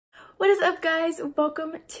What is up, guys?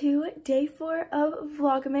 Welcome to day 4 of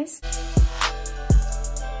Vlogmas.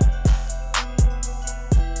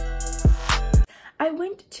 I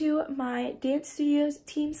went to my dance studio's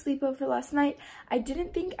team sleepover last night. I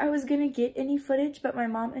didn't think I was gonna get any footage, but my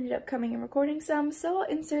mom ended up coming and recording some, so I'll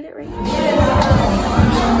insert it right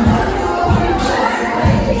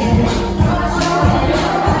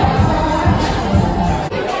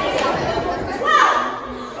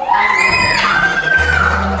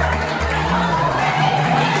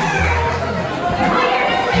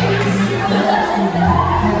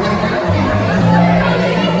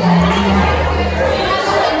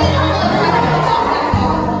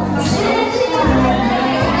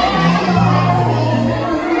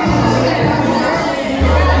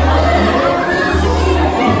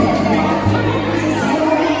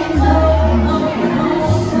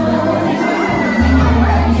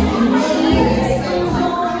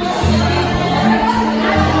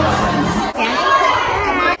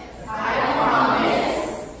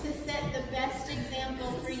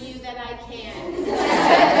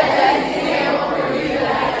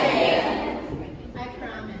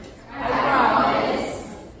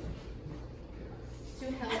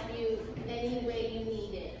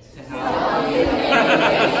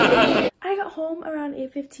home around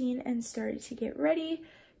 8:15 and started to get ready.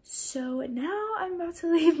 So now I'm about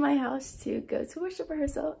to leave my house to go to worship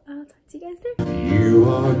rehearsal. I'll talk to you guys there. You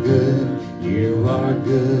are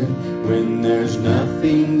good when there's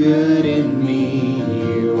nothing good in me.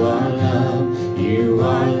 You are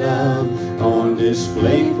love on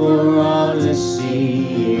display for all to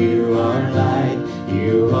see. You are light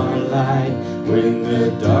when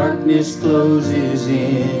the darkness closes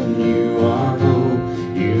in. You are hope,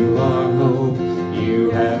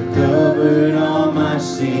 you have covered all my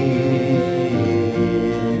sin.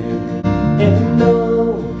 And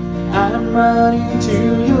oh, I'm running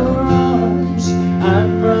to your arms,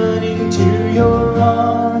 I'm running to your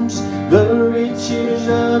arms. The riches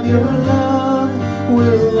of your love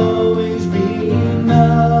will always be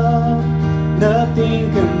enough.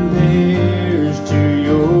 Nothing compares to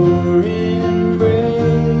your embrace.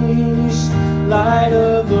 Light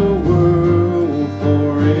of the world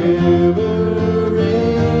forever.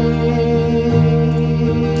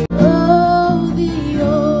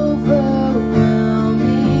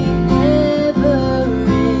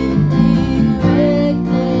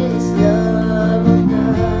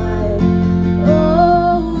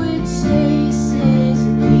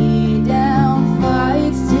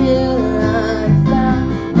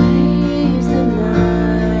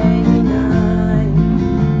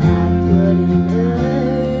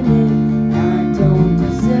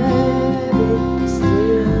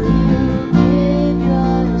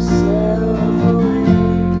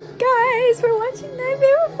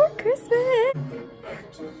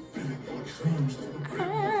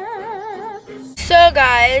 So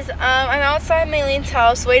guys, I'm outside Mayleen's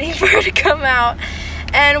house waiting for her to come out,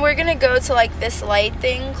 and we're gonna go to like this light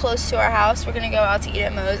thing close to our house. We're gonna go out to eat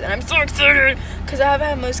at Moe's, and I'm so excited because I haven't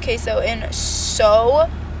had Moe's queso in so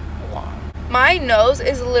long. My nose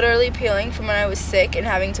is literally peeling from when I was sick and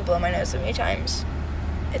having to blow my nose so many times.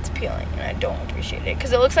 It's peeling and I don't appreciate it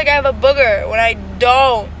because it looks like I have a booger when I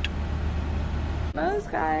don't. Moe's,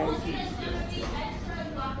 guys.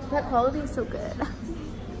 That quality is so good.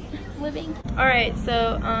 Living. Alright,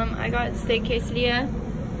 so I got steak quesadilla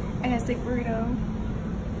and a steak burrito.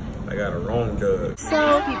 I got a wrong judge.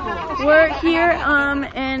 So we're here and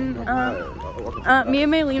me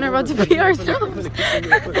and Maylene are about to pee ourselves.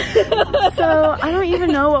 So I don't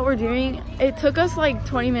even know what we're doing. It took us like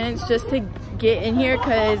 20 minutes just to get in here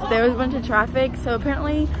because there was a bunch of traffic. So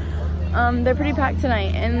apparently they're pretty packed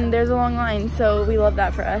tonight and there's a long line, so we love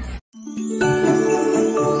that for us.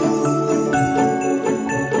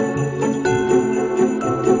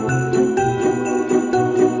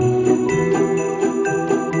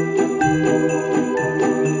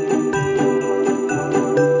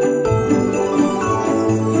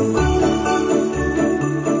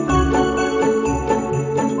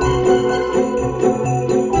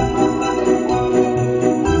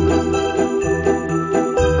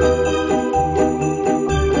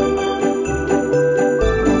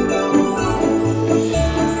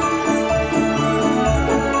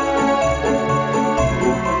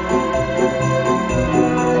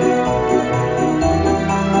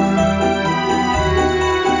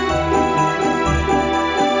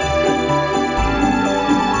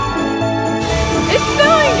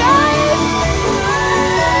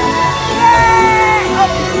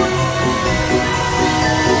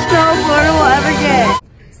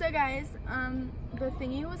 So guys, the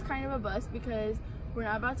thingy was kind of a bust because We're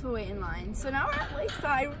not about to wait in line. So now we're at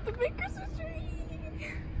Lakeside with the big Christmas tree.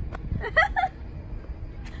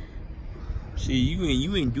 See,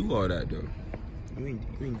 you ain't do all that though. You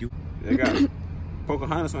ain't do. They got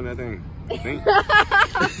Pocahontas on that thing.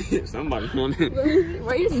 Somebody on it.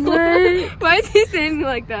 Why is he saying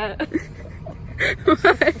like that? What?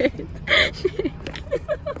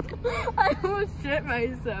 I almost shit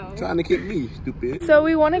myself. Trying to kick me, stupid. So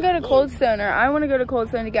we want to go to Cold Stone, or I want to go to Cold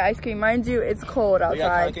Stone to get ice cream. Mind you, it's cold outside. They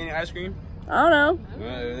got cotton candy ice cream? I don't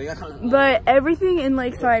know. They got But everything in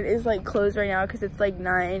Lakeside is like closed right now because it's like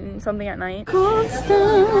 9 something at night. Cold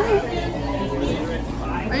Stone.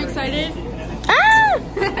 Are you excited? Ah!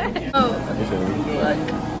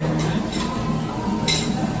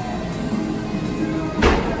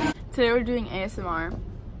 Today we're doing ASMR.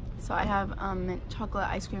 So I have mint chocolate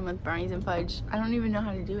ice cream with brownies and fudge. I don't even know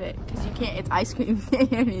how to do it because you can't, it's ice cream, you can't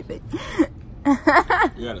hear anything.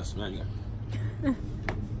 You gotta smack it.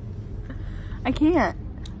 I can't.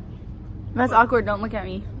 That's awkward, don't look at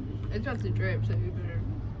me. It's about to drip, so you better.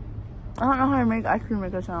 I don't know how to make ice cream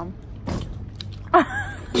make a sound.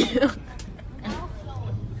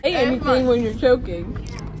 Say anything when you're choking.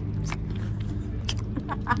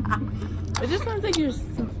 It just sounds like you're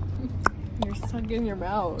stuck in your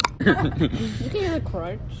mouth. You can hear the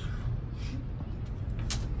crunch.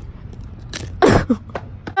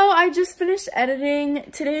 So I just finished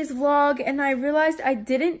editing today's vlog and I realized I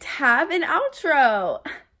didn't have an outro.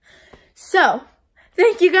 So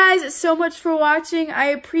thank you guys so much for watching. I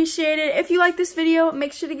appreciate it. If you like this video,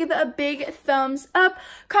 make sure to give it a big thumbs up.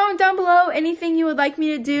 Comment down below anything you would like me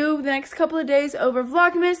to do the next couple of days over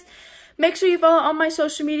Vlogmas. Make sure you follow all my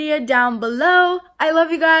social media down below. I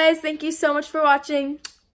love you guys. Thank you so much for watching.